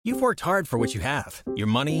You've worked hard for what you have. Your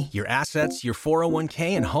money, your assets, your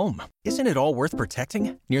 401k, and home. Isn't it all worth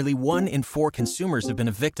protecting? Nearly 1 in 4 consumers have been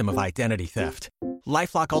a victim of identity theft.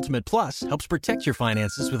 LifeLock Ultimate Plus helps protect your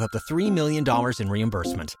finances with up to $3 million in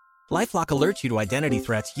reimbursement. LifeLock alerts you to identity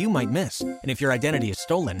threats you might miss. And if your identity is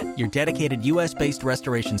stolen, your dedicated U.S.-based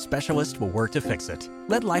restoration specialist will work to fix it.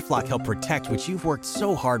 Let LifeLock help protect what you've worked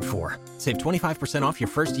so hard for. Save 25% off your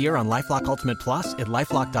first year on LifeLock Ultimate Plus at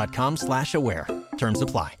LifeLock.com/aware. Terms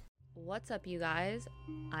apply. What's up, you guys?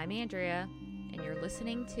 I'm Andrea, and you're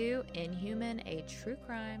listening to Inhuman, a true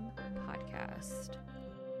crime podcast.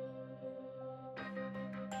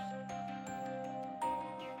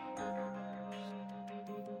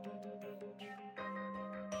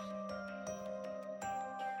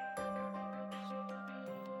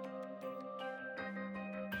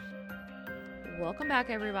 Welcome back,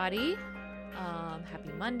 everybody.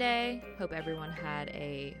 Happy Monday. Hope everyone had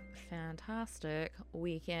a fantastic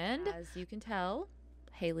weekend. As you can tell,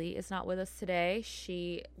 Haley is not with us today.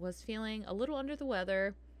 She was feeling a little under the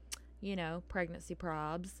weather, pregnancy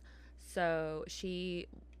probs. So she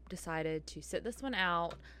decided to sit this one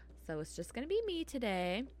out. So it's just going to be me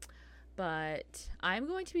today. But I'm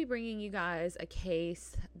going to be bringing you guys a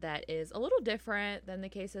case that is a little different than the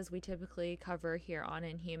cases we typically cover here on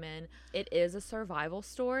Inhuman. It is a survival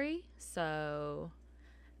story, so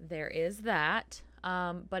there is that.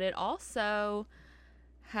 But it also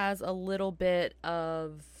has a little bit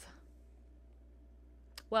of,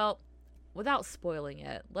 well, without spoiling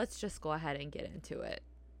it, let's just go ahead and get into it,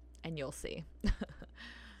 and you'll see.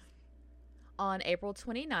 On April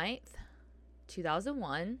 29th,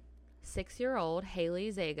 2001, 6-year-old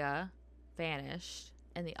Haley Zega vanished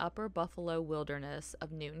in the upper Buffalo wilderness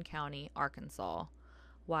of Newton County, Arkansas,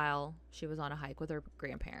 while she was on a hike with her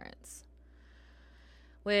grandparents.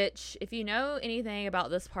 Which, if you know anything about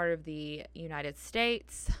this part of the United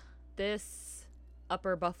States, this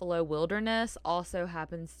upper Buffalo wilderness also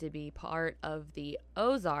happens to be part of the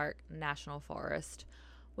Ozark National Forest,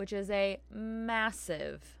 which is a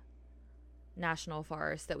massive national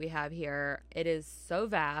forest that we have here. It is so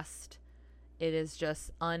vast, it is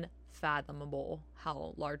just unfathomable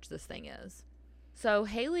how large this thing is. So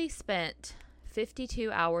Haley spent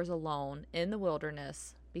 52 hours alone in the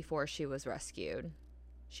wilderness before she was rescued.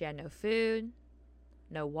 She had no food,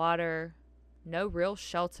 no water, no real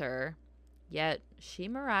shelter, yet she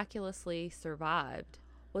miraculously survived.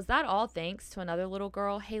 Was that all thanks to another little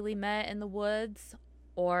girl Haley met in the woods,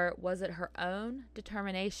 or was it her own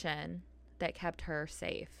determination that kept her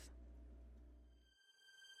safe?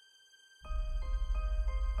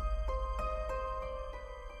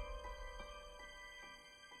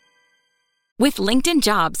 With LinkedIn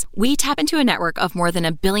Jobs, we tap into a network of more than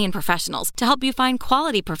 1 billion professionals to help you find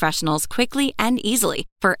quality professionals quickly and easily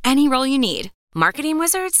for any role you need. Marketing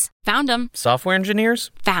wizards? Found them. Software engineers?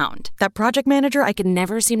 Found. That project manager I could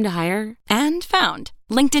never seem to hire? And found.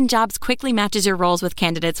 LinkedIn Jobs quickly matches your roles with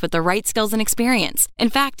candidates with the right skills and experience. In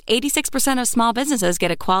fact, 86% of small businesses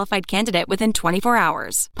get a qualified candidate within 24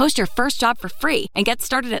 hours. Post your first job for free and get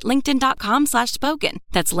started at linkedin.com/spoken.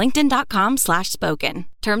 That's linkedin.com/spoken.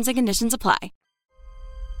 Terms and conditions apply.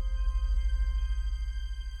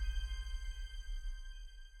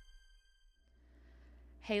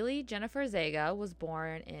 Haley Jennifer Zega was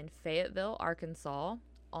born in Fayetteville, Arkansas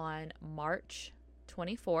on March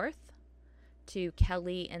 24th to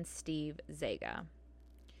Kelly and Steve Zega.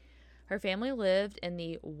 Her family lived in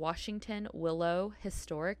the Washington Willow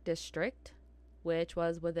Historic District, which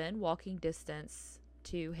was within walking distance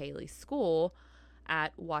to Haley's school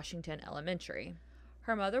at Washington Elementary.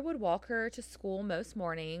 Her mother would walk her to school most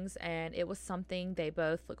mornings, and it was something they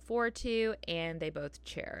both looked forward to and they both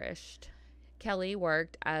cherished. Kelly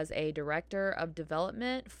worked as a director of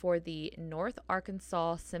development for the North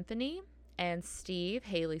Arkansas Symphony, and Steve,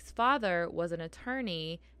 Haley's father, was an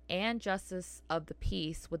attorney and justice of the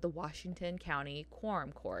peace with the Washington County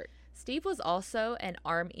Quorum Court. Steve was also an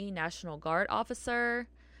Army National Guard officer,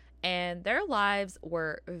 and their lives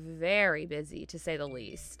were very busy, to say the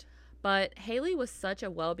least. But Haley was such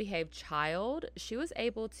a well-behaved child, she was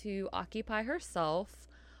able to occupy herself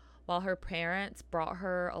while her parents brought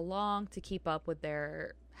her along to keep up with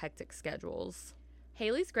their hectic schedules.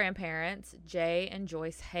 Haley's grandparents, Jay and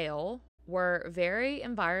Joyce Hale, were very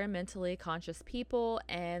environmentally conscious people,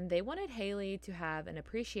 and they wanted Haley to have an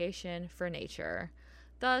appreciation for nature.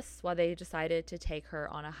 Thus, why they decided to take her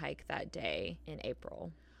on a hike that day in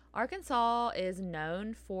April. Arkansas is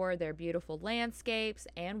known for their beautiful landscapes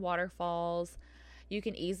and waterfalls. You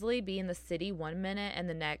can easily be in the city one minute and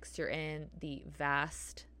the next you're in the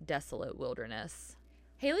vast, desolate wilderness.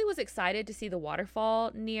 Haley was excited to see the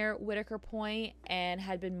waterfall near Whitaker Point and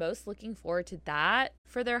had been most looking forward to that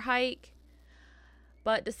for their hike.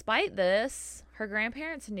 But despite this, her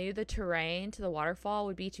grandparents knew the terrain to the waterfall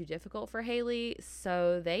would be too difficult for Haley,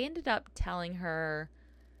 so they ended up telling her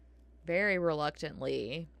very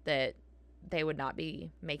reluctantly that they would not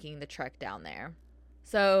be making the trek down there.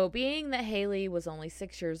 So, being that Haley was only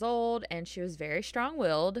 6 years old and she was very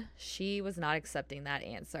strong-willed, she was not accepting that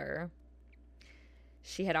answer.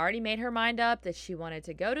 She had already made her mind up that she wanted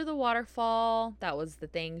to go to the waterfall. That was the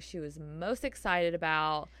thing she was most excited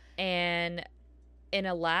about. And in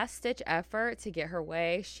a last-ditch effort to get her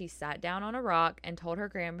way, she sat down on a rock and told her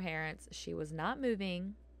grandparents she was not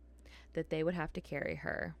moving, that they would have to carry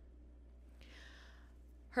her.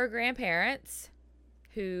 Her grandparents,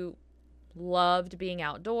 who loved being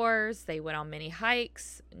outdoors, they went on many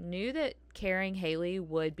hikes, knew that carrying Haley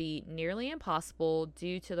would be nearly impossible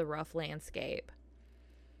due to the rough landscape.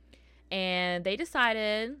 And they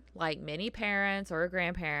decided, like many parents or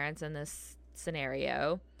grandparents in this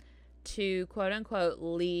scenario, to quote-unquote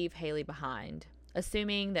leave Haley behind,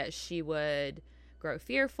 assuming that she would grow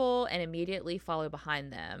fearful and immediately follow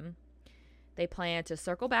behind them. They planned to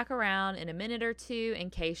circle back around in a minute or two in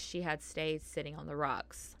case she had stayed sitting on the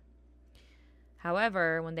rocks.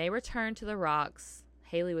 However, when they returned to the rocks,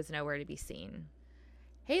 Haley was nowhere to be seen.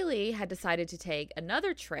 Haley had decided to take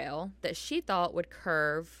another trail that she thought would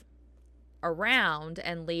curve around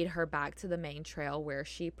and lead her back to the main trail where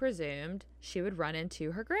she presumed she would run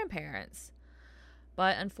into her grandparents.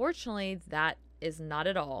 But unfortunately, that is not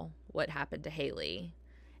at all what happened to Haley,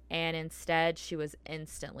 and instead she was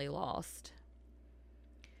instantly lost.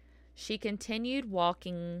 She continued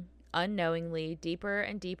walking unknowingly deeper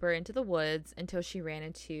and deeper into the woods until she ran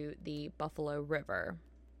into the Buffalo River.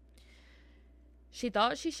 She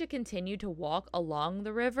thought she should continue to walk along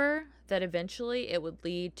the river, that eventually it would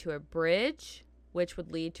lead to a bridge, which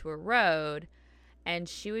would lead to a road, and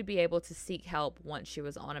she would be able to seek help once she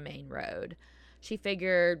was on a main road. She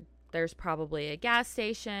figured there's probably a gas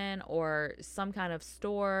station or some kind of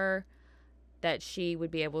store that she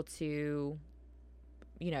would be able to,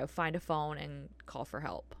 find a phone and call for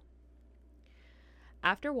help.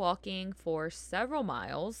 After walking for several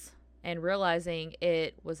miles and realizing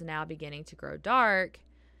it was now beginning to grow dark,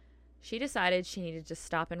 she decided she needed to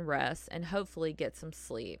stop and rest and hopefully get some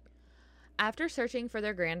sleep. After searching for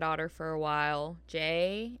their granddaughter for a while,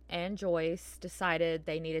 Jay and Joyce decided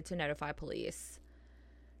they needed to notify police.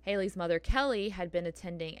 Haley's mother, Kelly, had been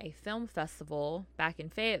attending a film festival back in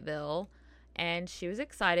Fayetteville, and she was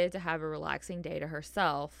excited to have a relaxing day to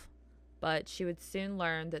herself. But she would soon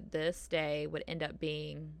learn that this day would end up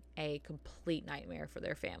being a complete nightmare for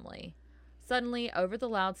their family. Suddenly, over the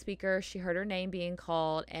loudspeaker, she heard her name being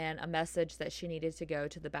called and a message that she needed to go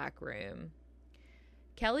to the back room.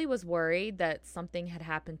 Kelly was worried that something had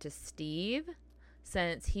happened to Steve,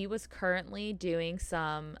 since he was currently doing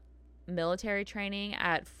some military training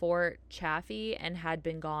at Fort Chaffee and had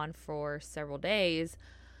been gone for several days.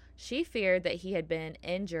 She feared that he had been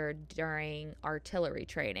injured during artillery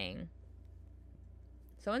training.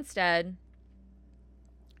 So instead,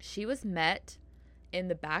 she was met in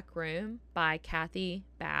the back room by Kathy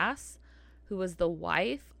Bass, who was the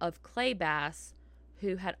wife of Clay Bass,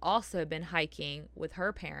 who had also been hiking with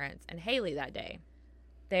her parents and Haley that day.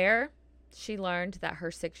 There, she learned that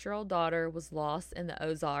her 6-year-old daughter was lost in the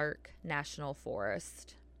Ozark National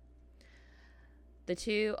Forest. The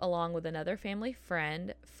two, along with another family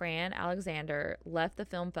friend, Fran Alexander, left the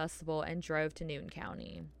film festival and drove to Newton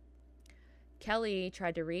County. Kelly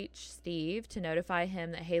tried to reach Steve to notify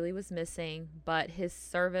him that Haley was missing, but his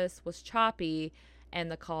service was choppy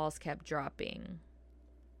and the calls kept dropping.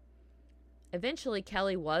 Eventually,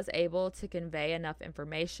 Kelly was able to convey enough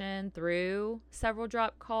information through several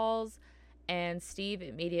drop calls, and Steve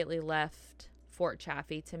immediately left Fort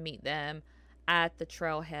Chaffee to meet them at the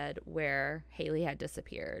trailhead where Haley had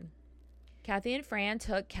disappeared. Kathy and Fran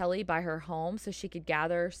took Kelly by her home so she could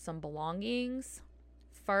gather some belongings.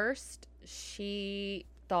 First, she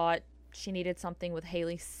thought she needed something with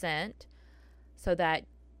Haley's scent so that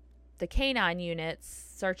the canine units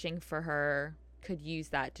searching for her could use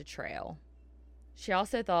that to trail. She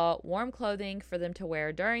also thought warm clothing for them to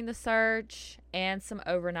wear during the search and some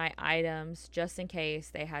overnight items just in case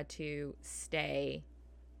they had to stay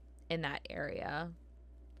in that area.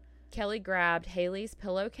 Kelly grabbed Haley's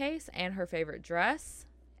pillowcase and her favorite dress.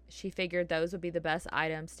 She figured those would be the best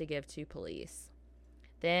items to give to police.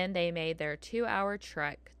 Then they made their 2-hour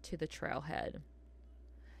trek to the trailhead.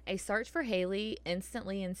 A search for Haley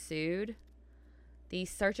instantly ensued. The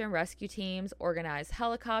search and rescue teams organized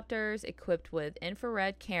helicopters equipped with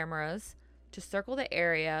infrared cameras to circle the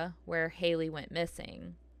area where Haley went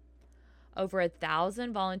missing. Over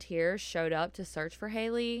 1,000 volunteers showed up to search for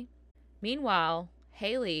Haley. Meanwhile,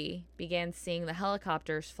 Haley began seeing the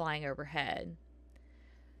helicopters flying overhead.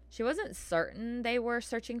 She wasn't certain they were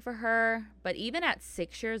searching for her, but even at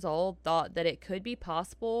 6 years old, thought that it could be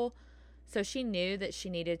possible, so she knew that she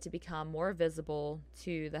needed to become more visible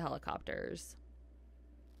to the helicopters.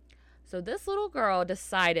 So this little girl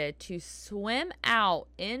decided to swim out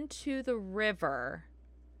into the river,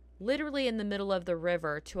 literally in the middle of the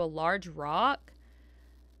river, to a large rock,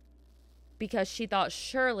 because she thought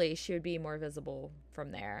surely she would be more visible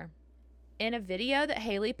from there. In a video that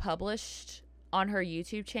Haley published on her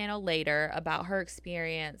YouTube channel later about her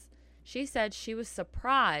experience, she said she was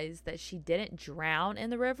surprised that she didn't drown in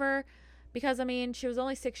the river because, she was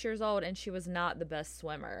only 6 years old and she was not the best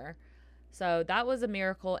swimmer. So that was a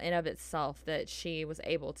miracle in of itself that she was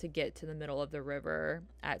able to get to the middle of the river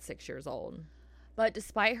at 6 years old. But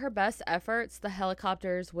despite her best efforts, the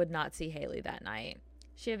helicopters would not see Haley that night.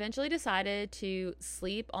 She eventually decided to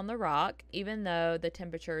sleep on the rock, even though the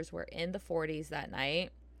temperatures were in the 40s that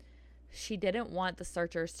night. She didn't want the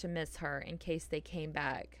searchers to miss her in case they came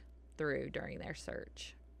back through during their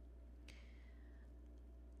search.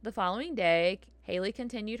 The following day, Haley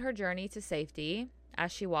continued her journey to safety.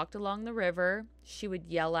 As she walked along the river, she would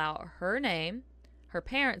yell out her name, her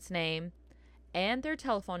parents' name, and their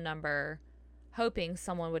telephone number, hoping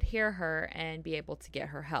someone would hear her and be able to get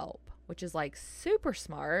her help, which is super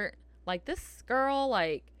smart. This girl,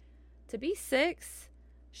 to be 6,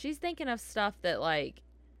 she's thinking of stuff that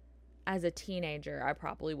as a teenager, I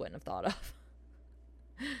probably wouldn't have thought of.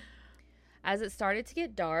 As it started to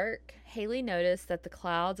get dark, Haley noticed that the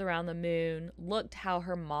clouds around the moon looked how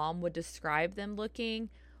her mom would describe them looking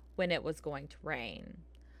when it was going to rain.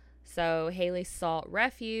 So Haley sought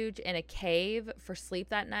refuge in a cave for sleep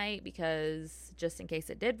that night because just in case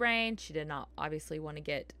it did rain, she did not obviously want to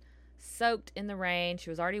get soaked in the rain. She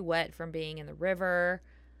was already wet from being in the river.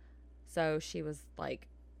 So she was like,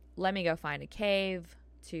 let me go find a cave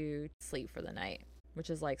to sleep for the night, which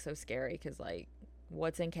is so scary because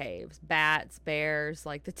what's in caves? Bats, bears,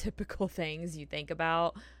 the typical things you think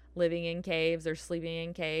about living in caves or sleeping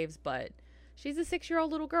in caves. But she's a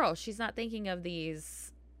 6-year-old little girl. She's not thinking of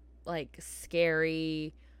these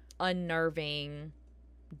scary, unnerving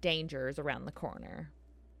dangers around the corner.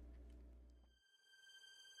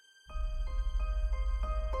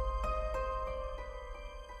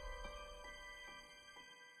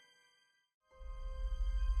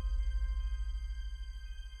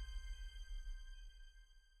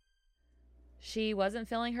 She wasn't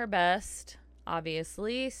feeling her best,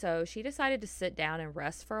 obviously, so she decided to sit down and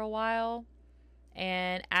rest for a while.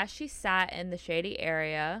 And as she sat in the shady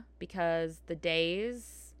area, because the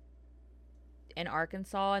days in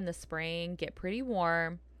Arkansas in the spring get pretty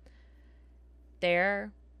warm,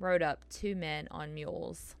 there rode up 2 men on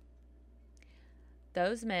mules.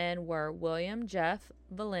 Those men were William Jeff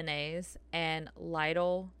Valines and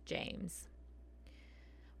Lytle James.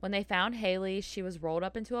 When they found Haley, she was rolled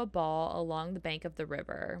up into a ball along the bank of the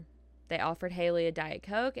river. They offered Haley a Diet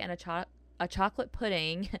Coke and a chocolate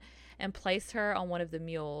pudding and placed her on one of the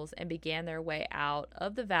mules and began their way out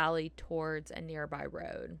of the valley towards a nearby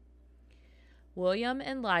road. William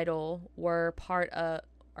and Lytle were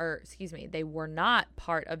they were not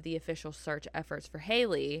part of the official search efforts for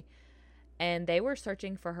Haley, and they were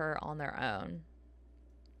searching for her on their own.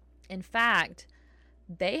 In fact,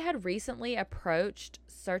 they had recently approached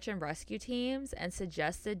search and rescue teams and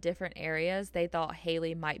suggested different areas they thought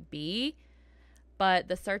Haley might be, but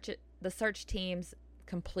the search teams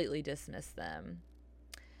completely dismissed them.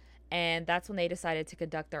 And that's when they decided to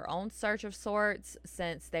conduct their own search of sorts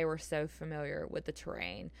since they were so familiar with the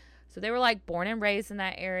terrain. So they were born and raised in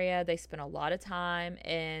that area. They spent a lot of time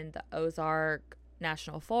in the Ozark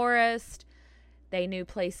National Forest. They knew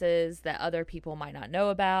places that other people might not know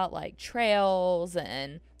about, like trails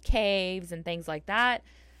and caves and things like that.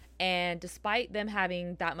 And despite them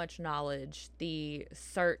having that much knowledge, the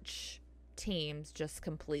search teams just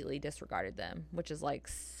completely disregarded them, which is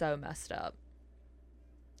so messed up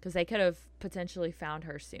because they could have potentially found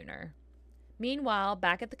her sooner. Meanwhile,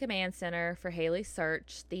 back at the command center for Haley's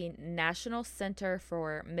search, the National Center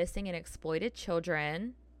for Missing and Exploited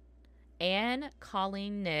Children, and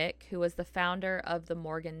Colleen Nick, who was the founder of the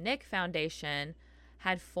Morgan Nick Foundation,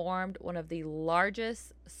 had formed one of the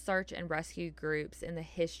largest search and rescue groups in the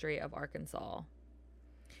history of Arkansas.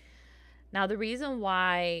 Now, the reason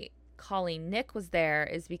why Colleen Nick was there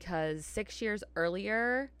is because 6 years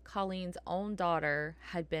earlier, Colleen's own daughter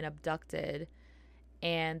had been abducted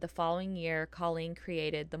And the following year, Colleen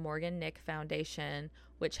created the Morgan Nick Foundation,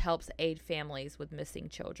 which helps aid families with missing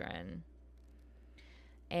children.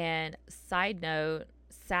 And side note,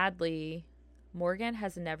 sadly, Morgan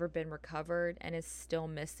has never been recovered and is still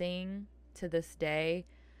missing to this day.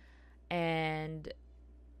 And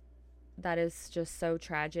that is just so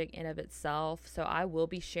tragic in of itself. So I will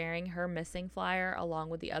be sharing her missing flyer along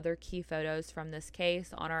with the other key photos from this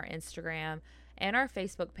case on our Instagram and our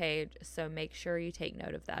Facebook page, so make sure you take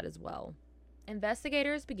note of that as well.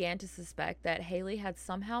 Investigators began to suspect that Haley had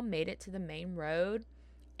somehow made it to the main road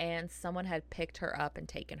and someone had picked her up and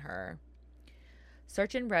taken her.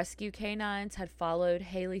 Search and rescue canines had followed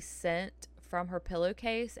Haley's scent from her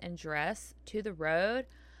pillowcase and dress to the road,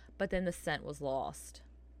 but then the scent was lost.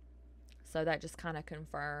 So that just kind of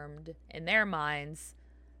confirmed in their minds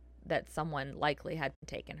that someone likely had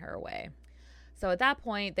taken her away. So at that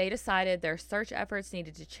point, they decided their search efforts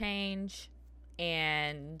needed to change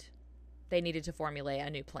and they needed to formulate a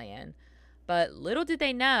new plan. But little did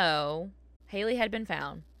they know, Haley had been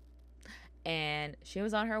found and she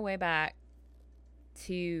was on her way back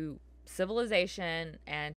to civilization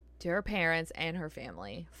and to her parents and her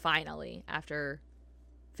family, finally, after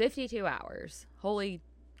 52 hours. Holy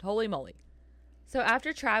moly. So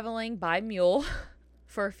after traveling by mule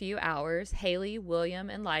for a few hours, Haley, William,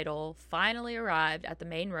 and Lytle finally arrived at the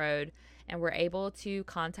main road and were able to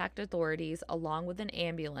contact authorities along with an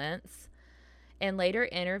ambulance. In later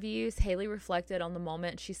interviews, Haley reflected on the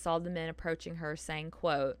moment she saw the men approaching her, saying,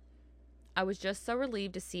 quote, "I was just so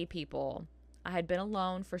relieved to see people. I had been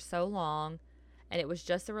alone for so long, and it was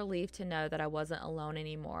just a relief to know that I wasn't alone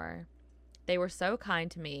anymore. They were so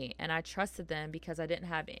kind to me, and I trusted them because I didn't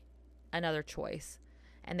have another choice,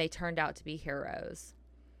 and they turned out to be heroes.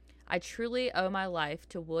 I truly owe my life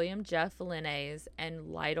to William Jeff Linnaeus and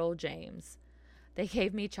Lytle James. They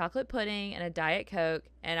gave me chocolate pudding and a Diet Coke,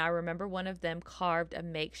 and I remember one of them carved a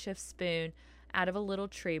makeshift spoon out of a little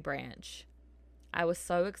tree branch. I was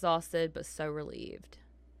so exhausted, but so relieved."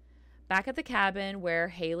 Back at the cabin where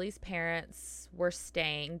Haley's parents were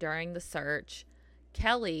staying during the search,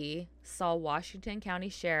 Kelly saw Washington County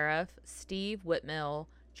Sheriff Steve Whitmill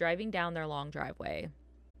driving down their long driveway.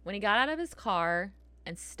 When he got out of his car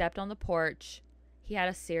and stepped on the porch, he had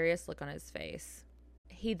a serious look on his face.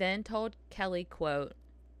 He then told Kelly, quote,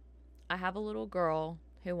 "I have a little girl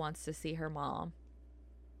who wants to see her mom."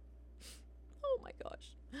 Oh my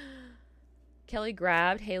gosh. Kelly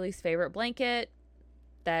grabbed Haley's favorite blanket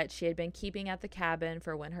that she had been keeping at the cabin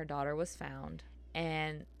for when her daughter was found,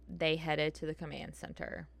 and they headed to the command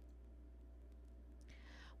center.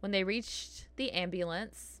 When they reached the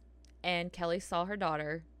ambulance and Kelly saw her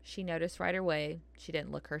daughter, she noticed right away she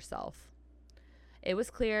didn't look herself. It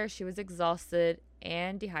was clear she was exhausted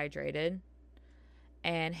and dehydrated,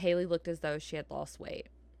 and Haley looked as though she had lost weight.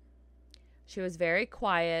 She was very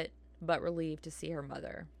quiet but relieved to see her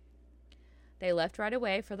mother. They left right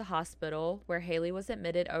away for the hospital, where Haley was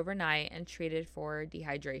admitted overnight and treated for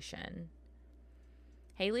dehydration.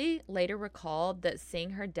 Haley later recalled that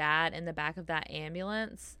seeing her dad in the back of that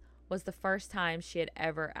ambulance was the first time she had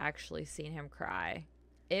ever actually seen him cry.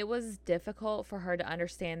 It was difficult for her to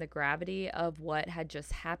understand the gravity of what had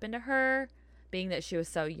just happened to her, being that she was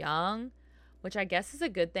so young, which I guess is a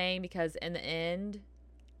good thing because in the end,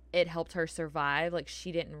 it helped her survive. Like,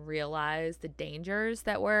 she didn't realize the dangers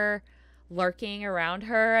that were lurking around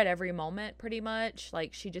her at every moment, pretty much.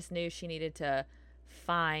 Like, she just knew she needed to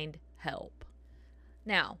find help.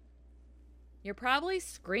 Now, you're probably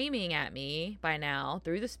screaming at me by now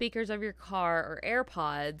through the speakers of your car or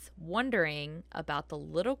AirPods, wondering about the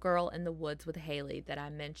little girl in the woods with Haley that I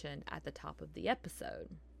mentioned at the top of the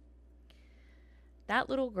episode. That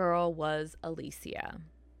little girl was Alicia.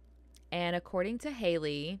 And according to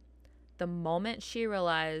Haley, the moment she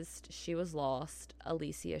realized she was lost,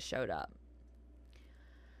 Alicia showed up.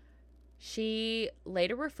 She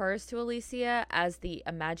later refers to Alicia as the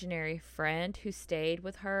imaginary friend who stayed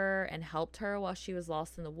with her and helped her while she was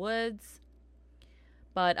lost in the woods.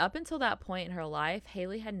 But up until that point in her life,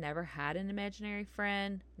 Haley had never had an imaginary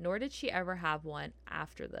friend, nor did she ever have one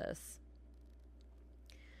after this.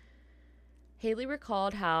 Haley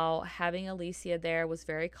recalled how having Alicia there was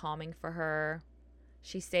very calming for her.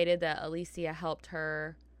 She stated that Alicia helped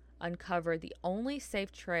her uncover the only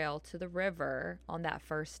safe trail to the river on that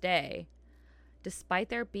first day. Despite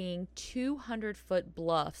there being 200-foot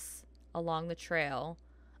bluffs along the trail,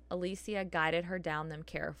 Alicia guided her down them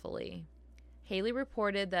carefully. Haley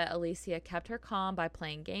reported that Alicia kept her calm by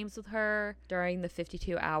playing games with her during the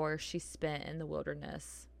 52 hours she spent in the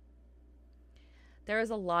wilderness. There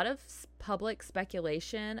is a lot of public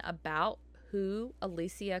speculation about who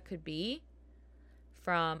Alicia could be.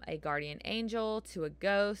 from a guardian angel to a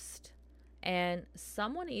ghost, and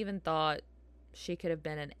someone even thought she could have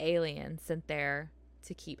been an alien sent there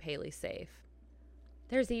to keep Haley safe.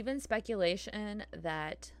 There's even speculation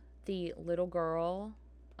that the little girl,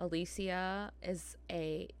 Alicia, is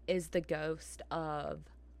the ghost of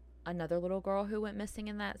another little girl who went missing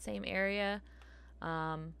in that same area.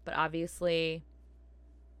 But obviously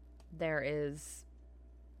there is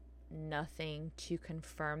nothing to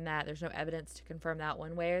confirm that. There's no evidence to confirm that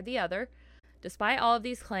one way or the other. Despite all of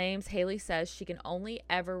these claims, Haley says she can only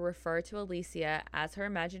ever refer to Alicia as her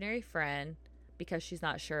imaginary friend because she's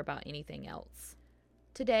not sure about anything else.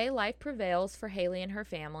 Today, life prevails for Haley and her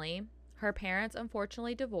family. Her parents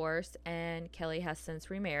unfortunately divorced, and Kelly has since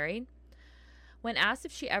remarried. When asked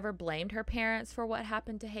if she ever blamed her parents for what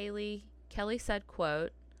happened to Haley, Kelly said,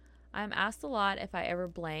 quote, "I'm asked a lot if I ever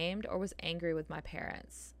blamed or was angry with my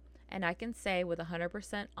parents. And I can say with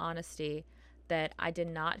 100% honesty that I did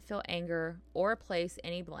not feel anger or place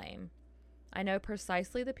any blame. I know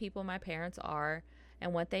precisely the people my parents are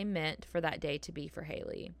and what they meant for that day to be for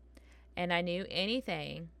Haley. And I knew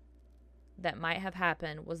anything that might have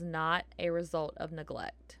happened was not a result of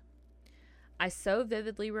neglect. I so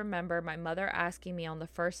vividly remember my mother asking me on the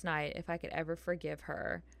first night if I could ever forgive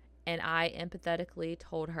her, and I empathetically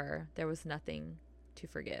told her there was nothing to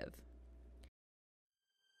forgive."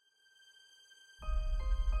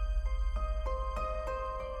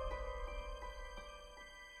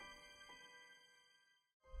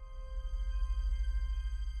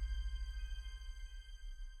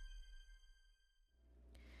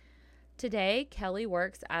 Today, Kelly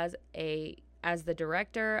works as the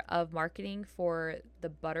director of marketing for the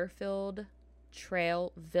Butterfield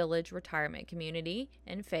Trail Village Retirement Community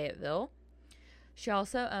in Fayetteville. She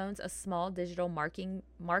also owns a small digital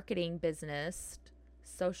marketing business,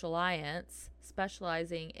 Social Alliance,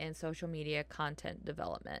 specializing in social media content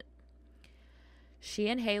development. She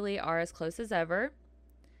and Haley are as close as ever.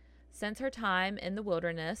 Since her time in the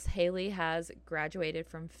wilderness, Haley has graduated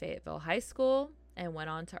from Fayetteville High School and went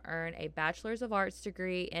on to earn a Bachelor's of Arts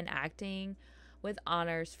degree in acting with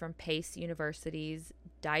honors from Pace University's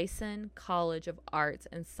Dyson College of Arts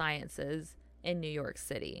and Sciences in New York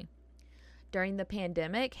City. During the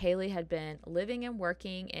pandemic, Haley had been living and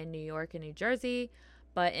working in New York and New Jersey,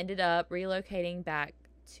 but ended up relocating back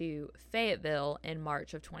to Fayetteville in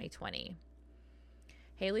March of 2020.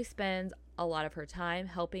 Haley spends a lot of her time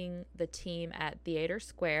helping the team at Theater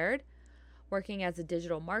Squared, working as a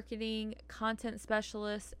digital marketing, content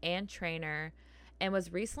specialist, and trainer, and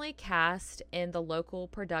was recently cast in the local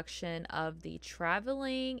production of the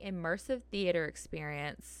traveling immersive theater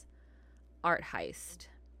experience, Art Heist,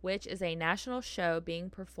 which is a national show being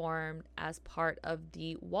performed as part of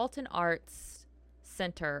the Walton Arts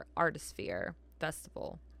Center Artisphere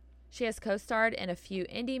Festival. She has co-starred in a few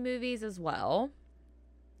indie movies as well.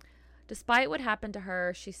 Despite what happened to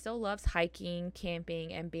her, she still loves hiking,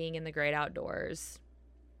 camping, and being in the great outdoors.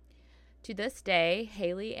 To this day,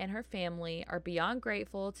 Haley and her family are beyond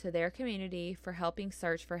grateful to their community for helping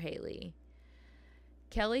search for Haley.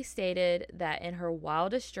 Kelly stated that in her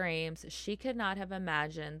wildest dreams, she could not have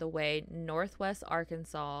imagined the way Northwest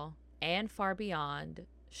Arkansas and far beyond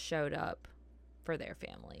showed up for their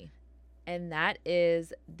family. And that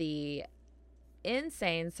is the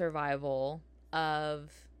insane survival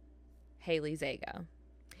of Haley Zega.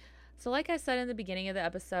 So like I said in the beginning of the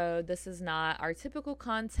episode, this is not our typical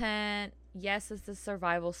content. Yes, it's a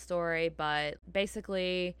survival story, but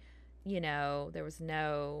basically, there was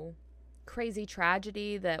no crazy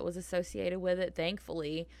tragedy that was associated with it,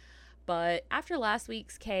 thankfully. But after last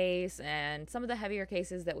week's case and some of the heavier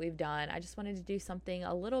cases that we've done, I just wanted to do something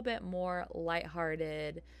a little bit more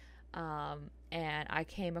lighthearted. And I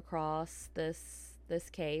came across this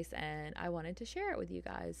case and I wanted to share it with you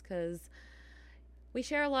guys because we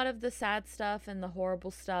share a lot of the sad stuff and the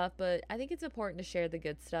horrible stuff, but I think it's important to share the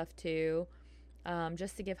good stuff too,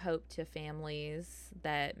 just to give hope to families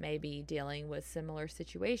that may be dealing with similar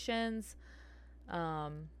situations.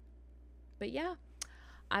 But yeah,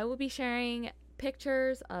 I will be sharing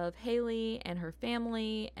pictures of Haley and her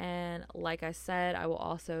family, and like I said, I will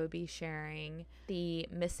also be sharing the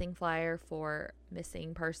missing flyer for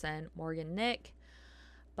missing person Morgan Nick.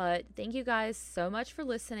 But thank you guys so much for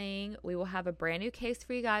listening. We will have a brand new case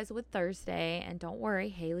for you guys with Thursday, and don't worry,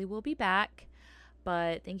 Haley will be back.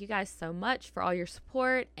 But thank you guys so much for all your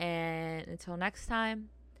support, and until next time,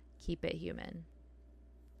 keep it human.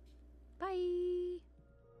 Bye.